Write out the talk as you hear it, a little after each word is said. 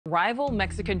Rival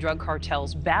Mexican drug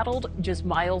cartels battled just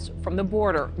miles from the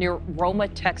border near Roma,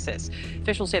 Texas.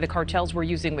 Officials say the cartels were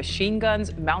using machine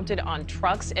guns mounted on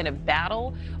trucks in a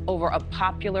battle over a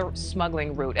popular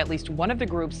smuggling route. At least one of the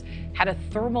groups had a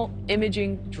thermal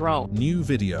imaging drone. New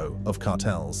video of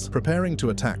cartels preparing to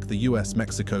attack the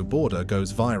US-Mexico border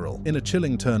goes viral. In a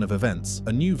chilling turn of events,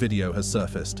 a new video has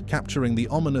surfaced, capturing the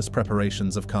ominous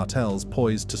preparations of cartels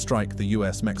poised to strike the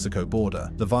US-Mexico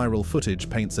border. The viral footage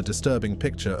paints a disturbing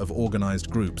picture of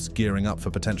organized groups gearing up for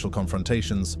potential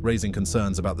confrontations, raising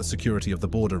concerns about the security of the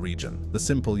border region. The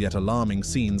simple yet alarming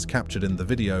scenes captured in the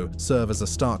video serve as a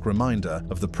stark reminder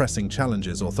of the pressing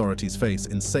challenges authorities face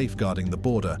in safeguarding the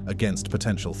border against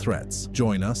potential threats.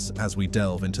 Join us as we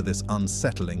delve into this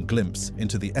unsettling glimpse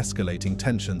into the escalating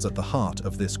tensions at the heart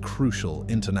of this crucial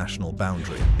international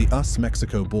boundary. The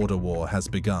US-Mexico border war has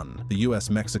begun. The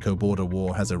US-Mexico border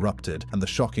war has erupted, and the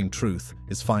shocking truth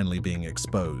is finally being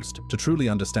exposed. To truly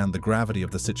understand the gravity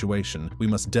of the situation, we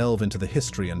must delve into the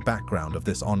history and background of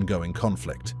this ongoing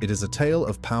conflict. It is a tale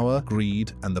of power,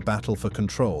 greed, and the battle for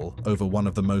control over one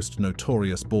of the most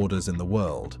notorious borders in the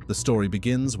world. The story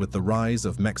begins with the rise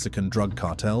of Mexican drug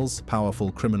cartels,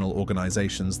 powerful criminal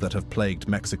organizations that have plagued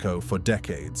Mexico for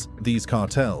decades. These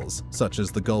cartels, such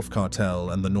as the Gulf Cartel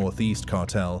and the Northeast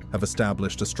Cartel, have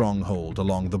established a stronghold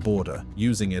along the border,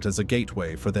 using it as a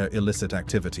gateway for their illicit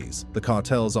activities. The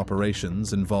cartel's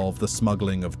operations involve the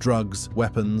smuggling of drugs,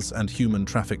 weapons, and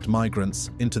human-trafficked migrants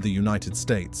into the United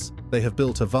States. They have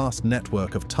built a vast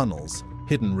network of tunnels,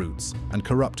 hidden routes, and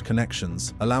corrupt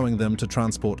connections, allowing them to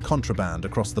transport contraband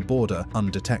across the border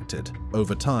undetected.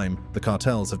 Over time, the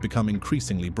cartels have become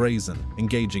increasingly brazen,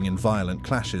 engaging in violent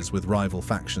clashes with rival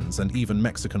factions and even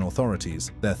Mexican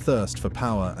authorities. Their thirst for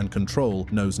power and control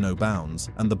knows no bounds,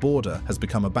 and the border has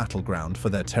become a battleground for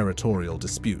their territorial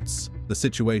disputes. The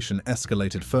situation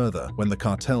escalated further when the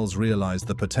cartels realized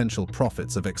the potential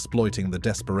profits of exploiting the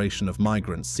desperation of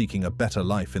migrants seeking a better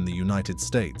life in the United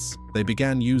States. They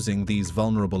began using these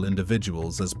vulnerable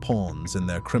individuals as pawns in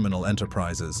their criminal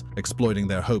enterprises, exploiting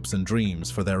their hopes and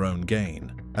dreams for their own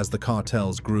gain. As the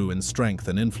cartels grew in strength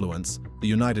and influence, the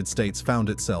United States found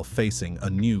itself facing a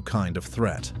new kind of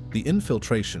threat. The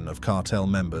infiltration of cartel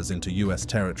members into US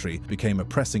territory became a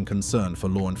pressing concern for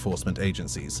law enforcement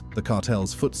agencies. The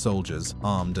cartel's foot soldiers,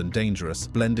 armed and dangerous,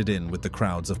 blended in with the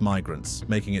crowds of migrants,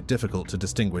 making it difficult to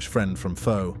distinguish friend from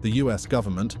foe. The US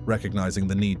government, recognizing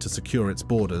the need to secure its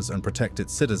borders and protect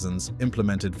its citizens,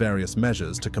 implemented various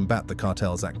measures to combat the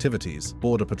cartel's activities.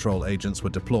 Border patrol agents were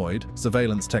deployed,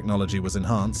 surveillance technology was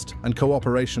enhanced, and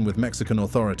cooperation with Mexican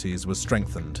authorities was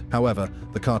strengthened. However,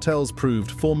 the cartels proved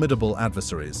formidable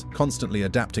adversaries, constantly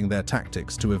adapting their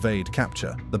tactics to evade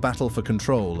capture. The battle for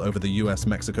control over the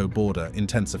US-Mexico border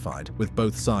intensified, with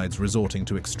both sides resorting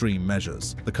to extreme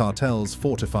measures. The cartels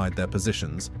fortified their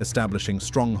positions, establishing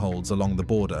strongholds along the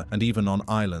border and even on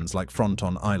islands like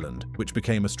Fronton Island, which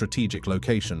became a strategic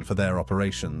location for their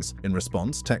operations. In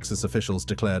response, Texas officials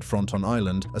declared Fronton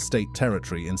Island a state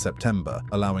territory in September,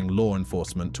 allowing law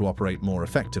enforcement to operate more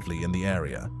effectively in the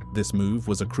area. This move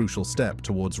was a crucial step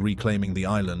towards reclaiming the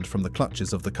island from the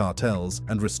clutches of the cartels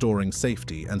and restoring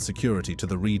safety and security to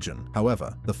the region.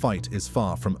 However, the fight is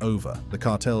far from over. The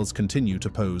cartels continue to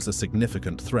pose a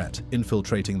significant threat,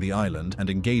 infiltrating the island and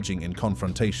engaging in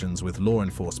confrontations with law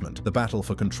enforcement. The battle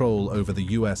for control over the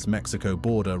US-Mexico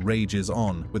border rages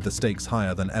on, with the stakes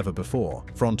higher than ever before.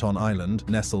 Fronton Island,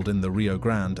 nestled in the Rio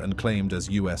Grande and claimed as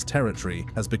US territory,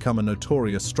 has become a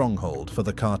notorious stronghold for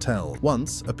the cartel.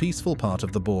 Once a peaceful part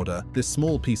of the border, this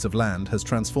small piece of land has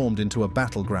transformed into a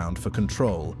battleground for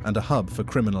control and a hub for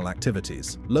criminal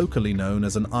activities. Locally known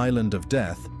as an island of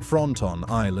death, Fronton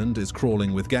Island is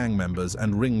crawling with gang members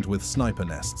and ringed with sniper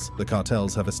nests. The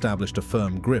cartels have established a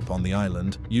firm grip on the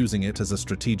island, using it as a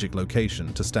strategic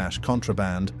location to stash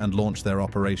contraband and launch their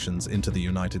operations into the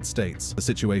United States. The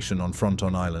situation on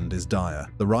Fronton Island is dire.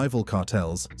 The rival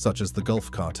cartels, such as the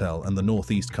Gulf Cartel and the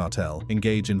Northeast Cartel,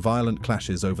 engage in violent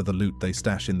clashes over the loot they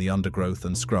stash in the undergrowth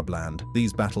and scrubland.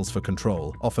 These battles for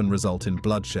control often result in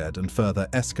bloodshed and further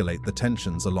escalate the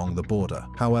tensions along the border.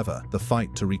 However, the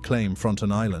fight to reclaim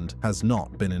Fronton Island has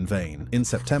not been in vain. In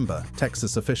September,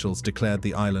 Texas officials declared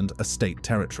the island a state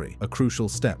territory, a crucial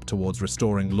step towards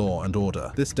restoring law and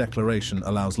order. This declaration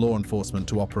allows law enforcement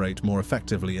to operate more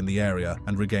effectively in the area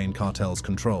and regain cartels'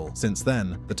 control. Since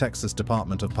then, the Texas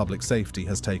Department of Public Safety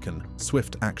has taken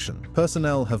swift action.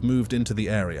 Personnel have moved into the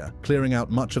area, clearing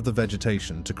out much of the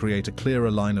vegetation to create a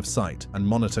clearer line of sight and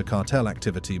monitor cartel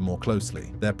activity more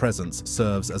closely. Their presence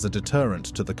serves as a deterrent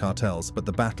to the cartels, but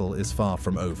the battle is far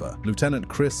from over. Lieutenant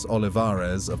Chris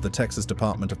Olivares of the Texas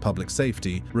Department of Public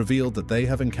Safety Security revealed that they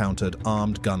have encountered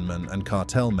armed gunmen and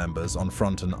cartel members on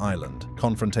Fronton Island.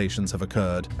 Confrontations have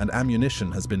occurred and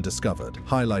ammunition has been discovered,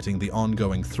 highlighting the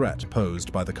ongoing threat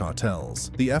posed by the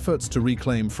cartels. The efforts to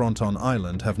reclaim Fronton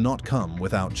Island have not come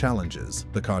without challenges.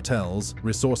 The cartels,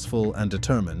 resourceful and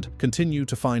determined, continue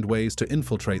to find ways to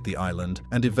infiltrate the island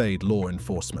and evade law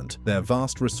enforcement. Their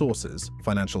vast resources,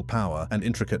 financial power, and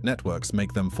intricate networks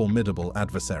make them formidable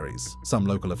adversaries. Some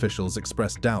local officials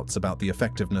express doubts about the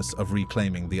effectiveness of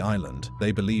reclaiming the island.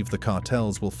 They believe the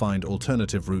cartels will find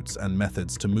alternative routes and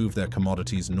methods to move their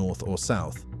commodities north or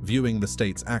south, viewing the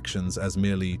state's actions as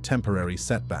merely temporary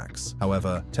setbacks.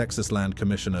 However, Texas Land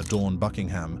Commissioner Dawn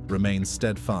Buckingham remains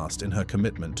steadfast in her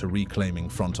commitment to reclaiming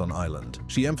Fronton Island.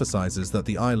 She emphasizes that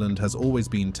the island has always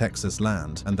been Texas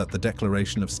land and that the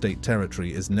declaration of state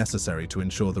territory is necessary to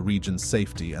ensure the region's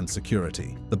safety and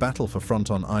security. The battle for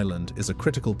Fronton Island is a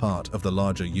critical part of the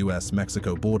larger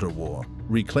US-Mexico border war.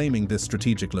 Reclaiming this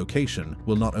strategic location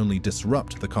will not only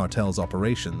disrupt the cartel's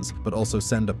operations, but also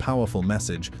send a powerful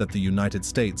message that the United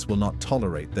States will not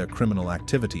tolerate their criminal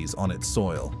activities on its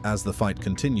soil. As the fight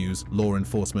continues, law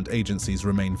enforcement agencies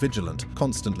remain vigilant,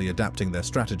 constantly adapting their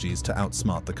strategies to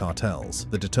outsmart the cartels.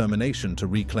 The determination to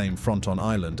reclaim Fronton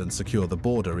Island and secure the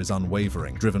border is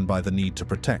unwavering, driven by the need to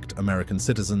protect American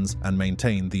citizens and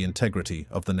maintain the integrity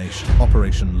of the nation.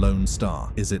 Operation Lone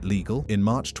Star. Is it legal? In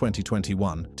March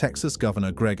 2021, Texas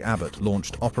Governor Greg Abbott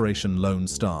launched Operation Lone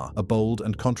Star, a bold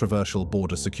and controversial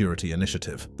border security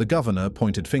initiative. The governor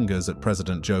pointed fingers at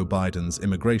President Joe Biden's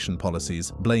immigration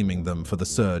policies, blaming them for the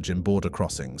surge in border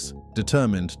crossings.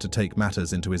 Determined to take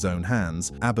matters into his own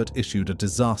hands, Abbott issued a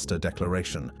disaster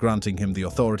declaration, granting him the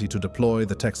authority to deploy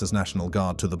the Texas National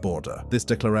Guard to the border. This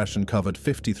declaration covered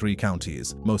 53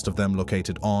 counties, most of them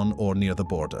located on or near the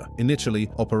border. Initially,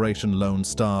 Operation Lone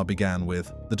Star began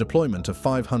with the deployment of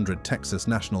 500 Texas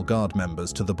National Guard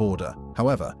members to the border.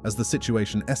 However, as the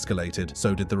situation escalated,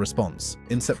 so did the response.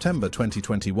 In September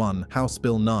 2021, House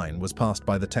Bill 9 was passed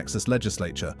by the Texas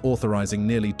legislature, authorizing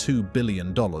nearly $2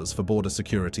 billion for border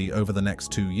security over the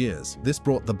next 2 years. This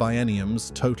brought the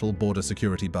biennium's total border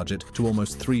security budget to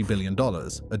almost $3 billion.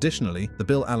 Additionally, the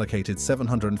bill allocated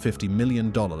 $750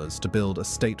 million to build a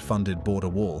state-funded border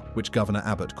wall, which Governor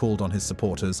Abbott called on his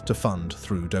supporters to fund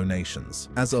through donations.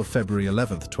 As of February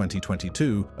 11,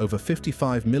 2022, over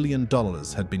 $55 million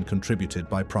had been contributed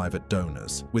by private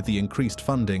donors. With the increased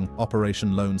funding,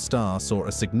 Operation Lone Star saw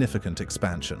a significant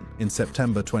expansion. In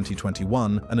September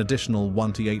 2021, an additional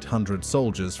 1,800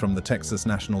 soldiers from the Texas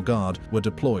National Guard were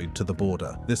deployed to the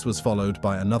border. This was followed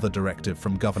by another directive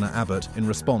from Governor Abbott in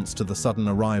response to the sudden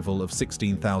arrival of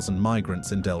 16,000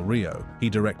 migrants in Del Rio. He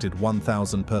directed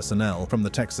 1,000 personnel from the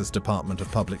Texas Department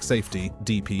of Public Safety,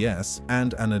 DPS,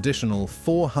 and an additional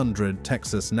 400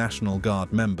 Texas National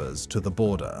Guard members to the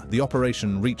border. The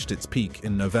operation reached its peak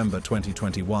in November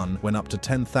 2021 when up to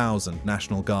 10,000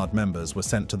 National Guard members were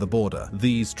sent to the border.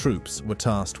 These troops were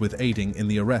tasked with aiding in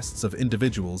the arrests of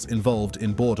individuals involved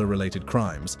in border-related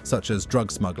crimes, such as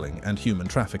drug smuggling and human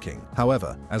trafficking.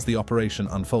 However, as the operation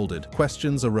unfolded,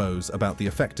 questions arose about the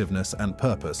effectiveness and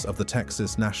purpose of the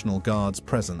Texas National Guard's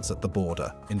presence at the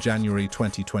border. In January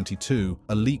 2022,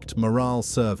 a leaked morale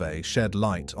survey shed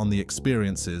light on the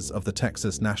experiences of the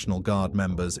Texas National Guard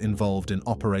members involved in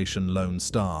Operation Lone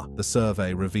Star. The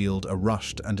survey revealed a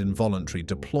rushed and involuntary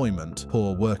deployment,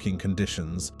 poor working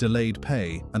conditions, delayed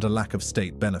pay, and a lack of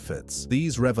state benefits.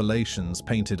 These revelations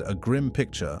painted a grim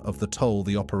picture of the toll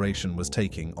the operation was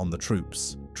taking on the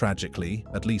troops. Tragically,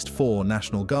 at least 4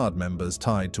 National Guard members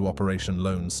tied to Operation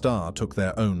Lone Star took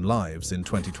their own lives in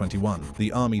 2021.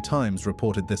 The Army Times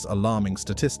reported this alarming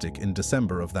statistic in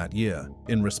December of that year.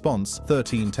 In response,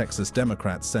 13 Texas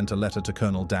Democrats sent a letter to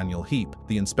Colonel Daniel Heap,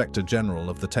 the Inspector General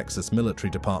of the Texas Military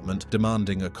Department,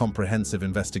 demanding a comprehensive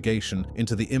investigation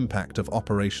into the impact of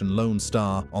Operation Lone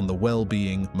Star on the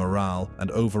well-being, morale, and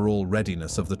overall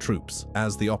readiness of the troops.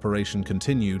 As the operation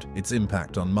continued, its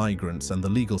impact on migrants and the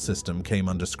legal system came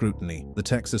under scrutiny. The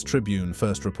Texas Tribune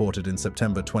first reported in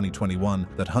September 2021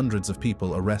 that hundreds of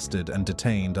people arrested and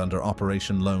detained under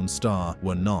Operation Lone Star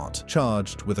were not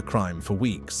charged with a crime for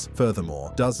weeks.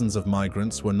 Furthermore, dozens of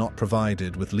migrants were not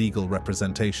provided with legal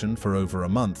representation for over a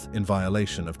month in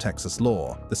violation of Texas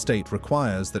law. The state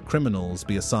requires that criminals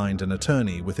be assigned an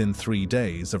attorney within 3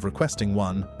 days of requesting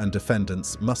one, and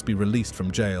defendants must be released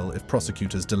from jail if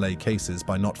prosecutors delay cases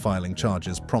by not filing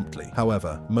charges promptly.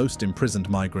 However, most imprisoned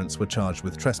migrants were charged with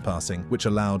with trespassing, which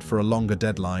allowed for a longer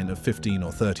deadline of 15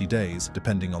 or 30 days,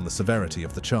 depending on the severity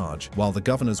of the charge, while the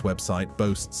governor's website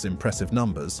boasts impressive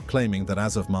numbers, claiming that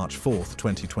as of March 4,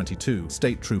 2022,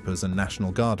 state troopers and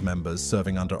National Guard members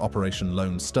serving under Operation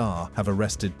Lone Star have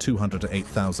arrested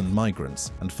 208,000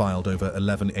 migrants and filed over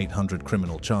 11,800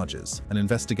 criminal charges. An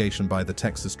investigation by the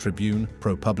Texas Tribune,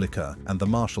 ProPublica, and the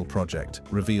Marshall Project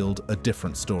revealed a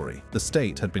different story. The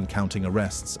state had been counting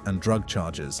arrests and drug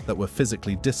charges that were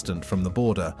physically distant from the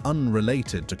border,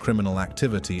 unrelated to criminal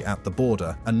activity at the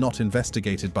border, and not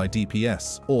investigated by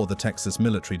DPS or the Texas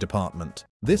Military Department.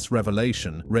 This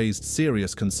revelation raised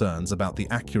serious concerns about the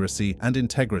accuracy and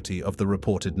integrity of the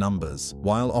reported numbers.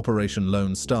 While Operation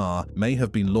Lone Star may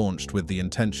have been launched with the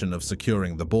intention of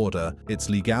securing the border, its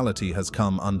legality has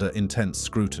come under intense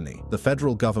scrutiny. The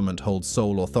federal government holds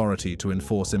sole authority to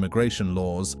enforce immigration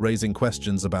laws, raising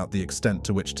questions about the extent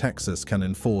to which Texas can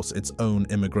enforce its own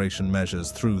immigration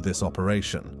measures through this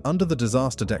operation. Under the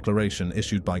disaster declaration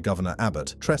issued by Governor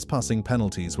Abbott, trespassing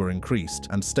penalties were increased,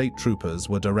 and state troopers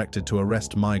were directed to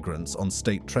arrest migrants on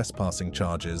state trespassing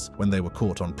charges when they were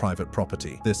caught on private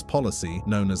property. This policy,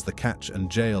 known as the catch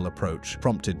and jail approach,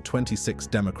 prompted 26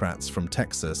 Democrats from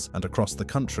Texas and across the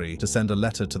country to send a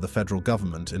letter to the federal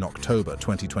government in October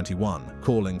 2021,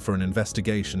 calling for an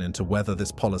investigation into whether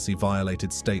this policy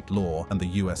violated state law and the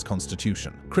U.S.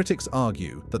 Constitution. Critics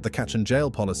argue that the catch and jail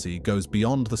policy goes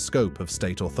beyond the scope of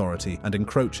state authority and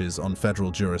encroaches on federal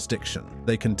jurisdiction.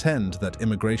 They contend that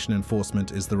immigration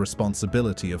enforcement is the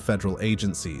responsibility of federal agencies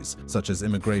such as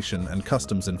Immigration and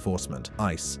Customs Enforcement,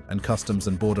 ICE, and Customs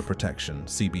and Border Protection,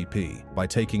 CBP. By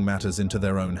taking matters into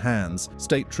their own hands,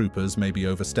 state troopers may be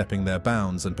overstepping their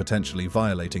bounds and potentially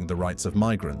violating the rights of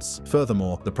migrants.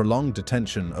 Furthermore, the prolonged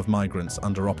detention of migrants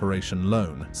under Operation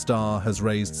Lone Star has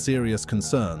raised serious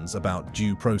concerns about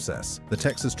due process. The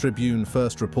Texas Tribune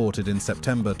first reported in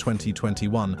September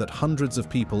 2021 that hundreds of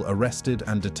people arrested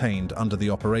and detained under the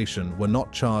operation were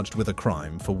not charged with a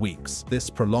crime for weeks. This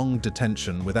prolonged detention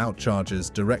without charges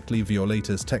directly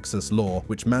violates Texas law,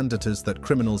 which mandates that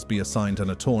criminals be assigned an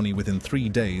attorney within 3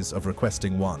 days of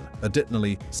requesting one.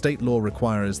 Additionally, state law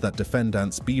requires that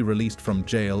defendants be released from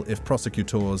jail if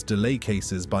prosecutors delay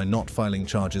cases by not filing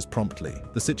charges promptly.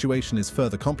 The situation is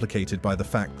further complicated by the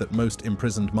fact that most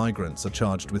imprisoned migrants are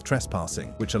charged with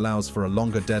trespassing, which allows for a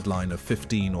longer deadline of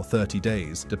 15 or 30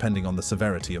 days, depending on the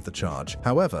severity of the charge.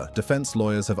 However, defense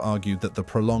lawyers have argued that the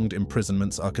prolonged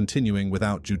imprisonments are continuing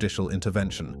without judicial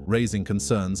intervention, raising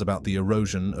concerns about the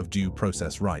erosion of due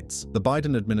process rights. The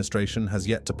Biden administration has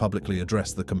yet to publicly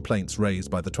address the complaints raised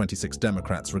by the 26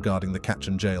 Democrats regarding the catch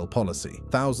and jail policy.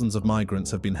 Thousands of migrants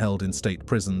have been held in state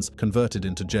prisons, converted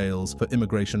into jails for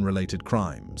immigration-related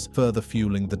crimes, further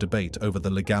fueling the debate over the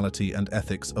legality and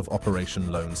ethics of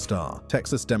Operation Lone Star.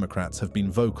 Texas Democrats have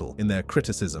been vocal in their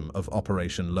criticism of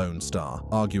Operation Lone Star,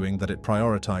 arguing that it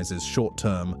prioritizes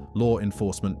short-term, law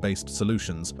enforcement-based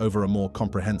solutions over a more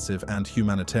comprehensive and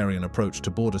humanitarian approach to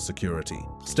border security.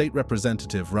 State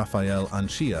Representative Rafael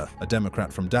Anchia, a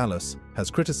Democrat from Dallas, has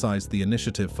criticized the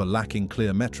initiative for lacking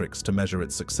clear metrics to measure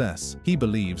its success. He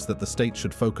believes that the state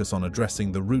should focus on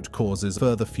addressing the root causes,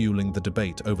 further fueling the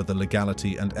debate over the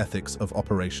legality and ethics of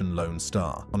Operation Lone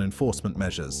Star. On enforcement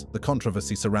measures, the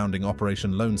controversy surrounding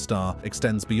Operation Lone Star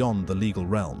extends beyond the legal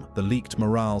realm. The leaked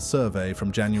morale survey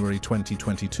from January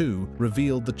 2022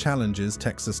 revealed the challenges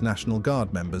Texas National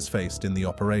Guard members faced in the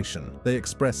operation. They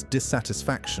expressed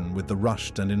dissatisfaction with the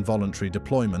rushed and involuntary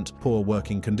deployment, poor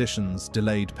working conditions,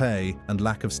 delayed pay, and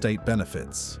lack of state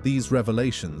benefits. These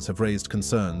revelations have raised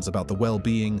concerns about the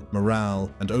well-being,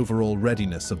 morale, and overall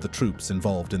readiness of the troops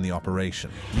involved in the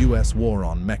operation. U.S. war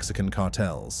on Mexican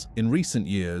cartels. In recent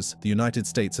years, the United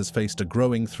States has faced a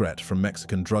growing threat from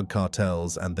Mexican drug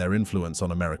cartels and their influence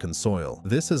on American soil.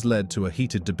 This has led to a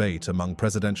heated debate among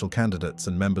presidential candidates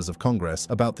and members of Congress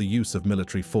about the use of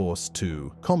military force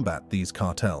to combat these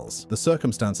cartels. The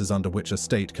circumstances under which a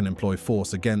state can employ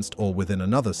force against or within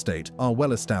another state are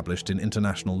well established in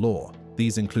international law.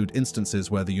 These include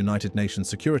instances where the United Nations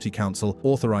Security Council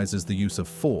authorizes the use of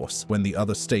force when the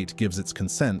other state gives its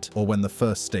consent or when the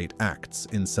first state acts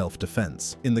in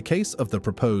self-defense. In the case of the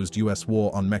proposed U.S.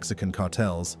 war on Mexican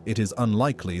cartels, it is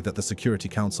unlikely that the Security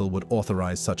Council would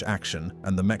authorize such action,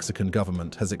 and the Mexican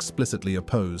government has explicitly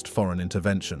opposed foreign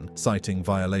intervention, citing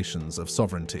violations of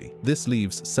sovereignty. This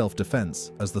leaves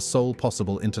self-defense as the sole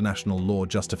possible international law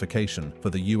justification for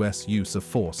the U.S. use of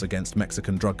force against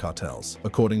Mexican drug cartels.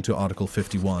 According to Article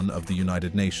 51 of the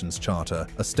United Nations Charter,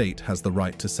 a state has the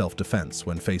right to self-defense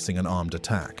when facing an armed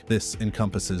attack. This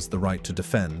encompasses the right to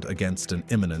defend against an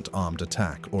imminent armed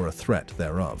attack or a threat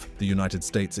thereof. The United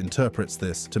States interprets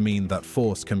this to mean that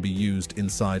force can be used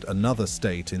inside another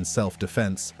state in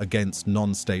self-defense against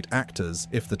non-state actors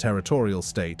if the territorial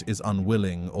state is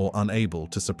unwilling or unable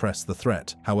to suppress the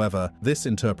threat. However, this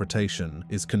interpretation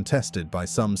is contested by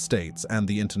some states and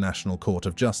the International Court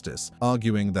of Justice,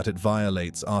 arguing that it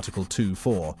violates Article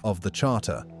 2.4 of the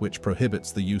Charter, which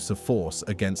prohibits the use of force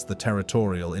against the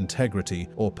territorial integrity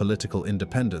or political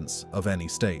independence of any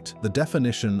state. The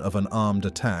definition of an armed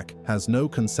attack has no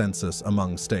consensus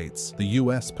among states. The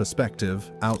U.S.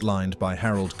 perspective, outlined by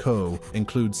Harold Coe,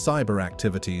 includes cyber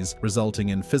activities resulting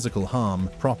in physical harm,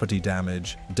 property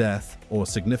damage, death, or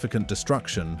significant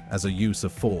destruction as a use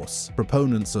of force.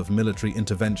 Proponents of military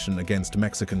intervention against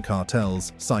Mexican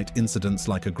cartels cite incidents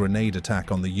like a grenade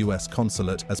attack on the U.S.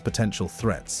 consulate as potential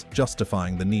threats,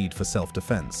 justifying the need for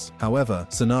self-defense. However,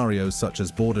 scenarios such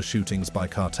as border shootings by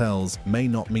cartels may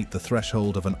not meet the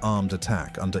threshold of an armed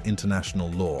attack under international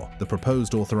law. The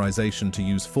proposed authorization to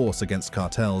use force against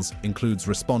cartels includes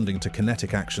responding to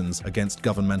kinetic actions against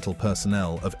governmental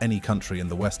personnel of any country in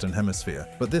the Western Hemisphere,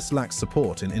 but this lacks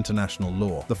support in international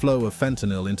law. The flow of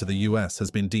fentanyl into the U.S.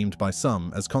 has been deemed by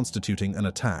some as constituting an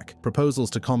attack. Proposals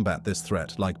to combat this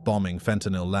threat, like bombing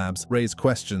fentanyl labs, raise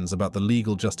questions about the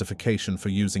legal justification for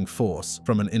using force.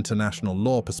 From an international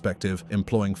law perspective,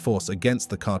 employing force against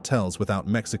the cartels without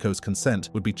Mexico's consent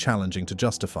would be challenging to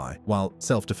justify, while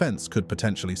self-defense could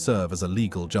potentially serve as a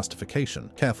legal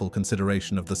justification. Careful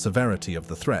consideration of the severity of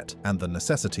the threat and the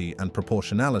necessity and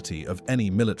proportionality of any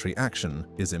military action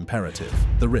is imperative.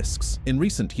 The risks. In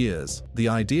recent years, the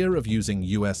idea of using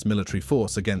U.S. military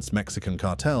force against Mexican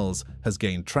cartels has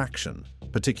gained traction,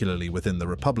 particularly within the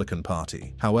Republican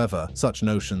Party. However, such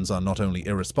notions are not only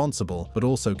irresponsible, but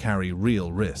also carry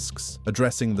real risks.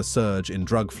 Addressing the surge in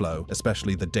drug flow,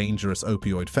 especially the dangerous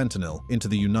opioid fentanyl, into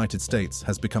the United States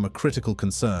has become a critical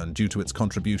concern due to its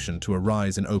contribution to a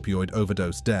rise in opioid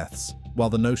overdose deaths. While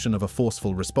the notion of a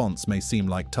forceful response may seem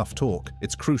like tough talk,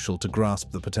 it's crucial to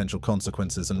grasp the potential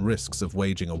consequences and risks of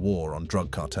waging a war on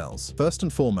drug cartels. First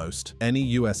and foremost, any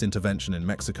U.S. intervention in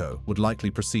Mexico would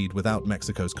likely proceed without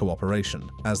Mexico's cooperation,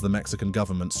 as the Mexican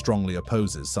government strongly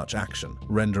opposes such action,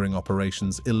 rendering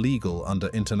operations illegal under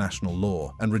international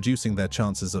law and reducing their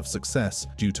chances of success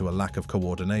due to a lack of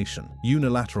coordination.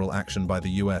 Unilateral action by the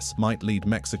U.S. might lead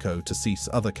Mexico to cease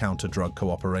other counter-drug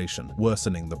cooperation,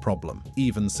 worsening the problem.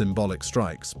 Even symbolic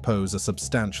strikes pose a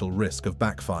substantial risk of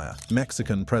backfire.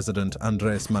 Mexican President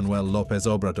Andrés Manuel López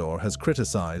Obrador has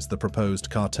criticized the proposed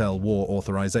cartel war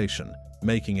authorization,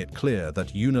 making it clear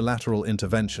that unilateral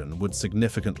intervention would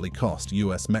significantly cost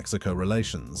U.S.-Mexico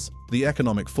relations. The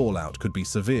economic fallout could be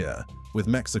severe, with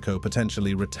Mexico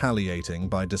potentially retaliating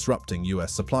by disrupting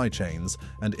U.S. supply chains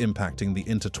and impacting the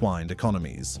intertwined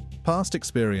economies. Past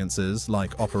experiences,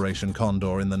 like Operation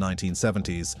Condor in the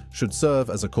 1970s, should serve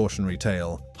as a cautionary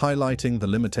tale, highlighting the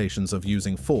limitations of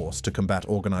using force to combat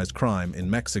organized crime in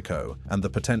Mexico and the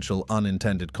potential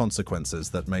unintended consequences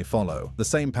that may follow. The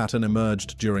same pattern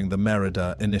emerged during the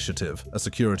Merida Initiative, a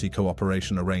security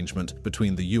cooperation arrangement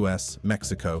between the U.S.,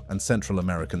 Mexico, and Central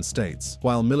American states.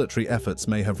 While military efforts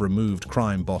may have removed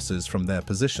crime bosses from their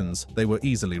positions, they were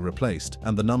easily replaced,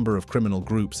 and the number of criminal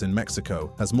groups in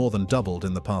Mexico has more than doubled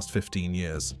in the past 15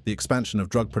 years. The expansion of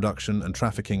drug production and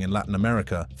trafficking in Latin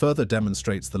America further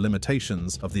demonstrates the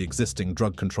limitations of the existing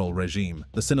drug control regime.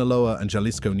 The Sinaloa and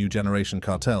Jalisco New Generation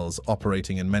cartels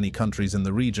operating in many countries in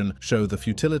the region show the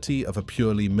futility of a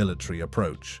purely military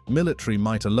approach. Military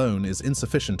might alone is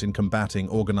insufficient in combating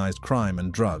organized crime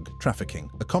and drug trafficking.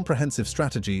 A comprehensive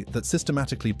strategy that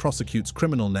systematically prosecutes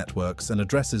criminal networks and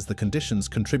addresses the conditions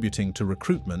contributing to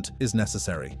recruitment is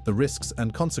necessary. The risks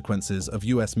and consequences of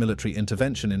U.S. military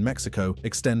intervention in Mexico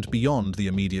extend beyond the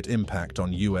immediate impact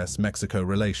on U.S.-Mexico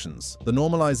relations. The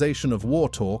normalization of war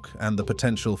talk and the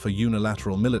potential for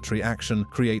unilateral military action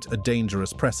create a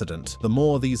dangerous precedent. The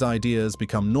more these ideas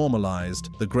become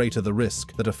normalized, the greater the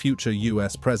risk that a future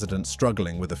U.S. president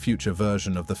struggling with a future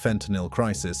version of the fentanyl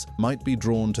crisis might be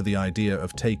drawn to the idea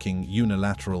of taking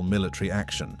unilateral military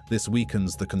action. This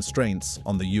weakens the constraints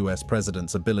on the U.S.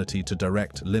 president's ability to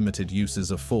direct limited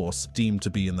uses of force deemed to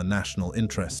be in the national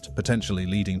interest, potentially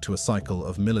leading to a cycle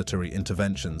of military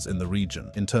interventions in the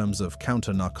region. In terms of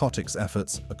counter-narcotics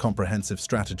efforts, a comprehensive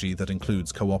strategy that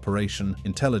includes cooperation,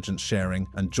 intelligence sharing,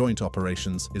 and joint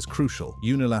operations is crucial.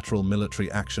 Unilateral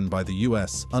military action by the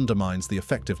U.S. undermines the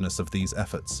effectiveness of these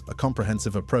efforts. A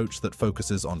comprehensive approach that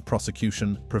focuses on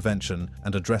prosecution, prevention,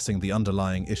 and addressing the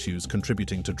underlying issues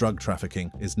contributing to drug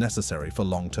trafficking is necessary for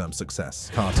long-term long-term success.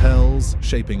 Cartels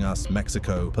shaping us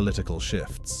Mexico political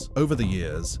shifts. Over the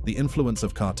years, the influence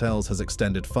of cartels has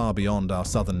extended far beyond our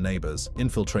southern neighbors,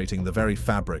 infiltrating the very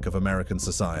fabric of American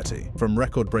society. From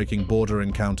record-breaking border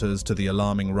encounters to the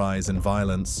alarming rise in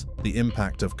violence, the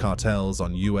impact of cartels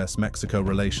on US-Mexico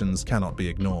relations cannot be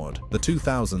ignored. The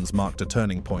 2000s marked a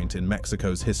turning point in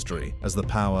Mexico's history as the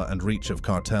power and reach of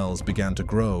cartels began to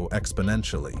grow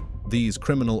exponentially. These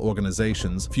criminal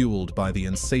organizations, fueled by the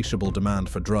insatiable demand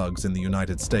for drugs in the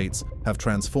United States, have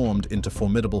transformed into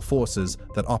formidable forces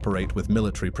that operate with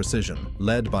military precision.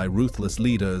 Led by ruthless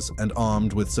leaders and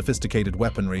armed with sophisticated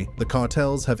weaponry, the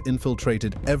cartels have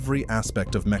infiltrated every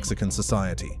aspect of Mexican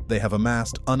society. They have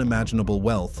amassed unimaginable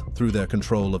wealth through their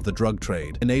control of the drug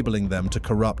trade, enabling them to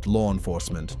corrupt law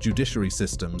enforcement, judiciary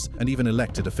systems, and even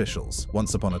elected officials.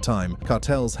 Once upon a time,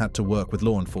 cartels had to work with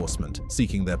law enforcement,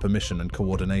 seeking their permission and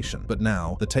coordination. But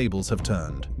now, the tables have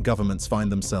turned. Governments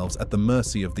find themselves at the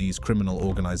mercy of these criminal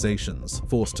organizations,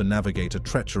 forced to navigate a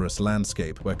treacherous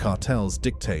landscape where cartels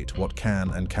dictate what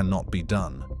can and cannot be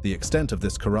done. The extent of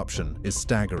this corruption is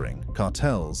staggering.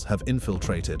 Cartels have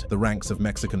infiltrated the ranks of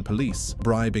Mexican police,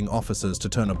 bribing officers to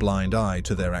turn a blind eye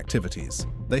to their activities.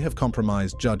 They have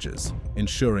compromised judges,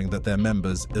 ensuring that their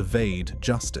members evade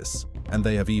justice. And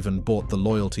they have even bought the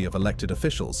loyalty of elected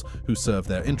officials who serve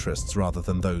their interests rather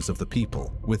than those of the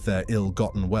people. With their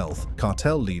ill-gotten wealth,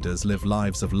 cartel leaders live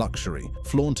lives of luxury,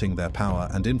 flaunting their power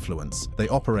and influence. They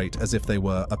operate as if they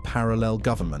were a parallel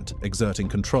government, exerting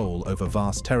control over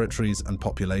vast territories and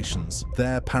populations.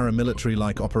 Their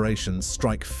paramilitary-like operations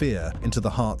strike fear into the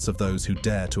hearts of those who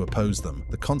dare to oppose them.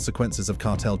 The consequences of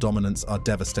cartel dominance are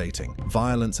devastating.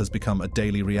 Violence has become a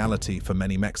daily reality for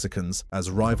many Mexicans as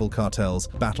rival cartels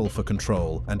battle for control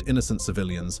and innocent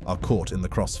civilians are caught in the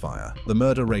crossfire. The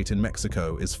murder rate in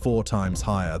Mexico is 4 times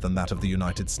higher than that of the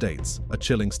United States, a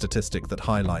chilling statistic that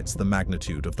highlights the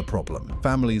magnitude of the problem.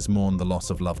 Families mourn the loss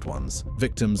of loved ones,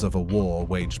 victims of a war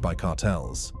waged by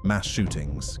cartels. Mass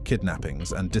shootings,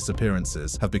 kidnappings, and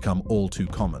disappearances have become all too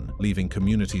common, leaving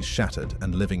communities shattered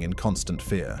and living in constant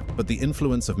fear. But the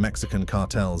influence of Mexican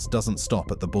cartels doesn't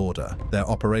stop at the border. Their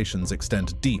operations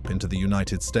extend deep into the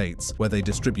United States, where they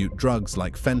distribute drugs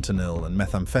like fentanyl and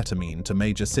methamphetamine to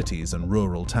major cities and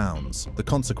rural towns. The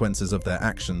consequences of their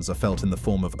actions are felt in the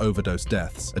form of overdose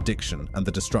deaths, addiction, and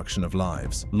the destruction of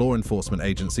lives. Law enforcement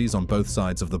agencies on both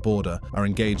sides of the border are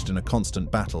engaged in a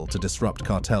constant battle to disrupt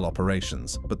cartel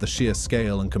operations, but the sheer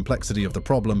scale and complexity of the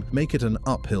problem make it an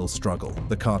uphill struggle.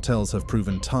 The cartels have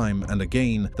proven time and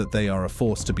again that they are a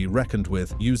force to be reckoned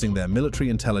with, using their military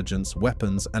intelligence,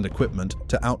 weapons, and equipment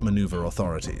to outmaneuver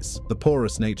authorities. The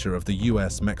porous nature of the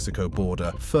US-Mexico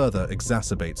border further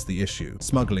exacerbates the issue.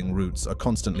 Smuggling routes are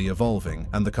constantly evolving,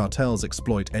 and the cartels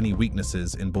exploit any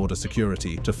weaknesses in border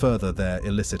security to further their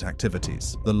illicit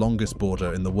activities. The longest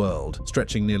border in the world,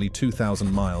 stretching nearly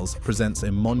 2,000 miles, presents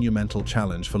a monumental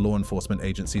challenge for law enforcement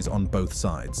agencies on both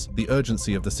sides. The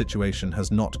urgency of the situation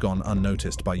has not gone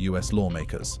unnoticed by US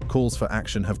lawmakers. Calls for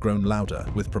action have grown louder,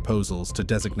 with proposals to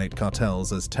designate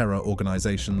cartels as terror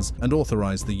organizations and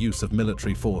authorize the use of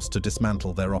military force to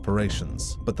dismantle their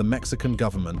operations. But the Mexican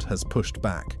government has pushed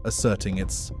back, asserting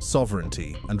its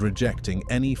sovereignty and rejecting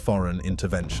any foreign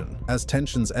intervention. As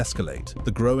tensions escalate,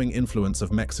 the growing influence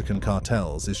of Mexican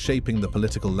cartels is shaping the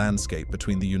political landscape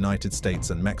between the United States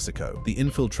and Mexico. The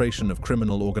infiltration of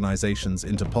criminal organizations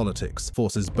into politics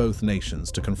forces both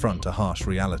nations to confront a harsh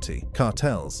reality.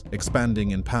 Cartels,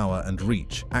 expanding in power and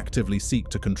reach, actively seek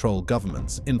to control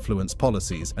governments, influence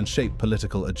policies, and shape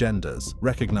political agendas.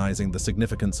 Recognizing the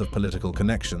significance of political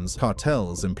connections,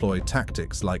 cartels employ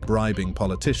tactics like bribing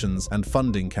politicians and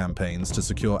funding campaigns to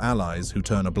secure allies who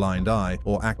turn a blind eye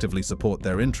or actively support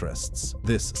their interests.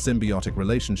 This symbiotic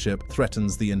relationship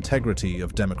threatens the integrity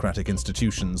of democratic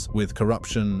institutions, with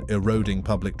corruption eroding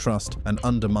public trust and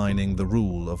undermining the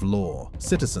rule of law.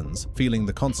 Citizens, feeling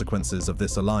the consequences of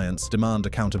this alliance, demand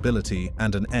accountability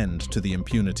and an end to the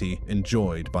impunity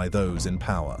enjoyed by those in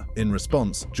power. In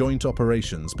response, joint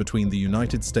operations between the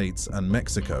United States and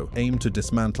Mexico aim to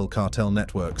dismantle cartel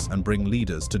networks and bring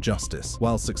leaders to justice.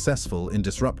 While successful in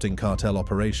disrupting cartel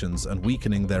operations and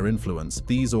weakening their influence,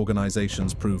 these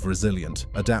organizations prove resilient,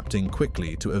 adapting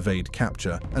quickly to evade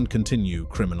capture and continue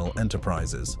criminal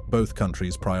enterprises. Both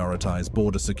countries prioritize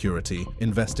border security,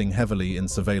 investing heavily in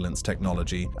surveillance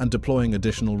technology and deploying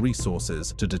additional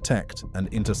resources to detect and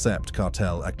intercept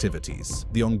cartel activities.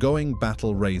 The ongoing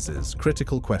battle raises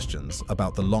critical questions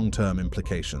about the long-term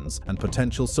implications and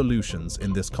potential solutions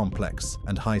in this complex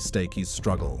and high-stakes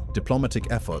struggle. Diplomatic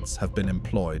efforts have been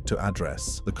employed to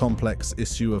address the complex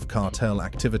issue of cartel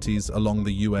activities along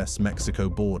the US-Mexico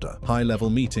border. High-level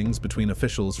meetings between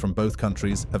officials from both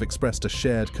countries have expressed a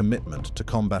shared commitment to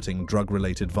combating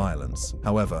drug-related violence.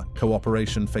 However,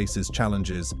 cooperation faces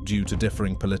challenges due to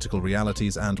differing political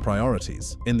realities and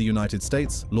priorities. In the United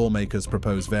States, lawmakers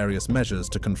propose various measures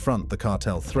to confront the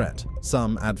cartel threat.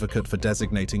 Some advocate for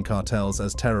designating cartels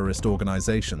as terrorist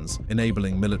organizations,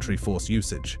 enabling military force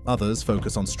usage. Others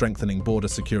focus on strengthening border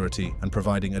security and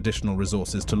providing additional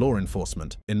resources to law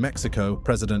enforcement. In Mexico,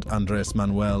 President Andrés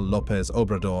Manuel López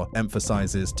Obrador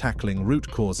emphasizes tackling root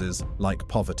causes like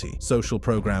poverty. Social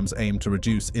programs aim to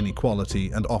reduce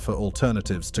inequality and offer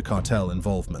alternatives to cartel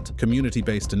involvement.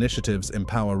 Community-based initiatives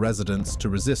empower residents to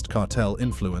resist cartel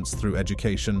influence through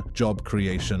education, job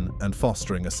creation, and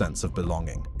fostering a sense of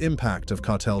belonging. Impact of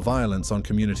cartel violence on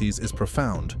communities is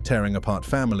profound, tearing apart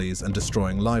families and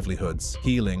destroying livelihoods.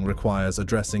 Healing requires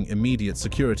addressing immediate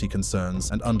security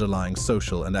concerns and underlying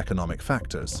social and economic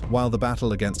factors. While the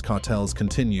battle against cartels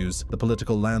continues, the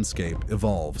political landscape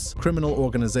evolves. Criminal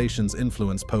organizations'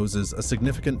 influence poses a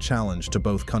significant challenge to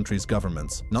both countries'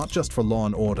 governments, not just for law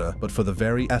and order, but for the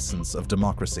very essence of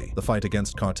democracy. The fight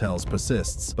against cartels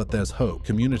persists, but there's hope.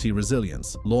 Community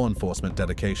resilience, law enforcement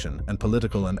dedication, and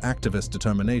political and activist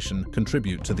determination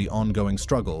contribute to the ongoing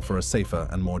struggle for a safer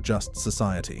and more just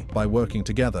society. By working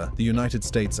together, the United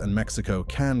States and Mexico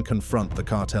can confront the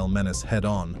cartel menace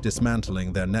head-on,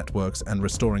 dismantling their networks and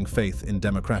restoring faith in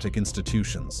democratic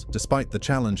institutions. Despite the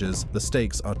challenges, the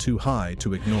stakes are too high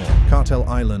to ignore. Cartel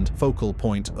Island, focal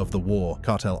point of the war.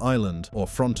 Cartel Island, or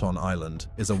Fronton Island,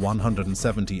 is a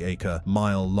 170-acre,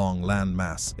 mile-long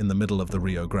landmass in the middle of the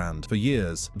Rio Grande. For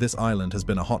years, this island has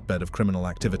been a hotbed of criminal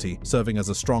activity, serving as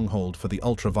a stronghold for the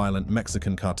ultra-violent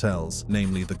Mexican cartels,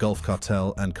 namely the Gulf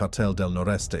Cartel and Cartel del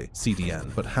Noreste,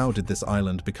 CDN. But how did this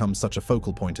island become such a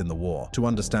focal point in the war? To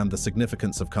understand the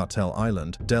significance of Cartel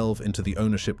Island, delve into the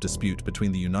ownership dispute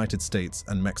between the United States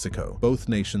and Mexico. Both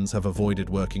nations have avoided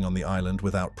working on the island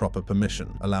without proper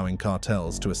permission, allowing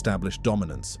cartels to establish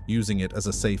dominance, using it as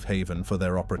a safe haven for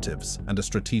their operatives and a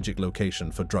strategic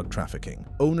location for drug trafficking.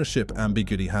 Ownership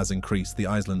ambiguity has increased the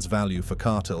island's value for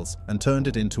cartels and turned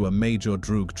it into a major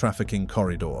drug trafficking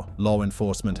corridor. Law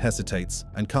enforcement hesitates,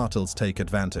 and cartels take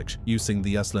advantage, using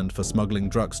the island for smuggling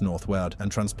drugs northward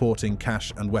and transporting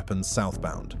cash and weapons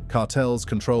southbound. Cartels'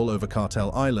 control over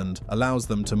Cartel Island allows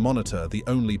them to monitor the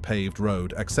only paved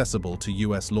road accessible to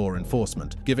US law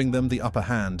enforcement, giving them the upper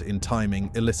hand in timing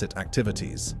illicit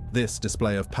activities. This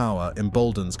display of power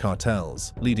emboldens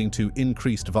cartels, leading to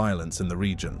increased violence in the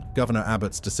region. Governor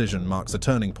Abbott's decision marks a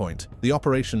turning point. The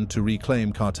operation to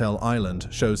reclaim Cartel Island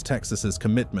shows Texas's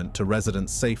commitment to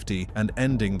residents' safety and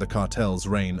ending the cartel's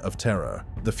reign of terror.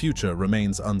 The future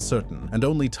remains uncertain, and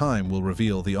only time will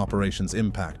reveal the operation's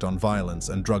impact on violence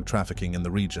and drug trafficking in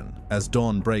the region. As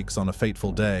dawn breaks on a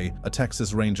fateful day, a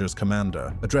Texas Rangers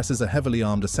commander addresses a heavily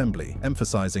armed assembly,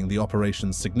 emphasizing the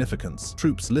operation's significance.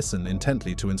 Troops listen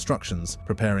intently to instructions,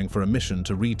 preparing for a mission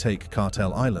to retake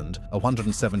Cartel Island, a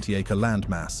 170-acre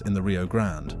landmass in the Rio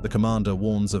Grande. The commander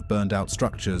warns of burned-out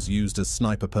structures used as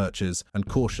sniper perches and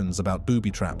cautions about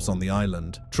booby traps on the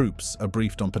island. Troops are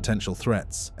briefed on potential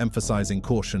threats, emphasizing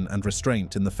caution and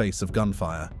restraint in the face of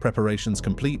gunfire. Preparations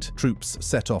complete, troops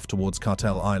set off towards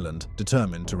Cartel Island,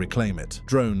 determined to reclaim it.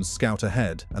 Drones scout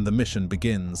ahead, and the mission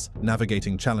begins,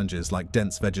 navigating challenges like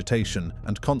dense vegetation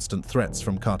and constant threats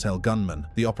from cartel gunmen.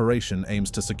 The operation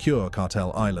aims to secure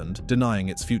Cartel Island, denying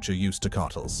its future use to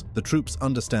cartels. The troops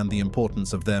understand the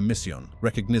importance of their mission,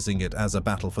 recognizing it as a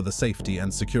battle for the safety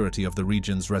and security of the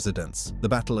region's residents. The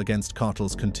battle against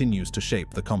cartels continues to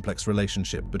shape the complex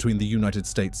relationship between the United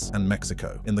States and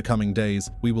Mexico. In the coming days,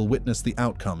 we will witness the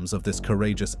outcomes of this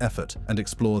courageous effort and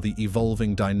explore the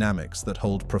evolving dynamics that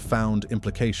hold profound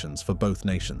implications for both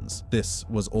nations. This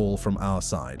was all from our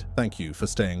side. Thank you for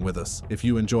staying with us. If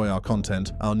you enjoy our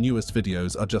content, our newest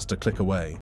videos are just a click away.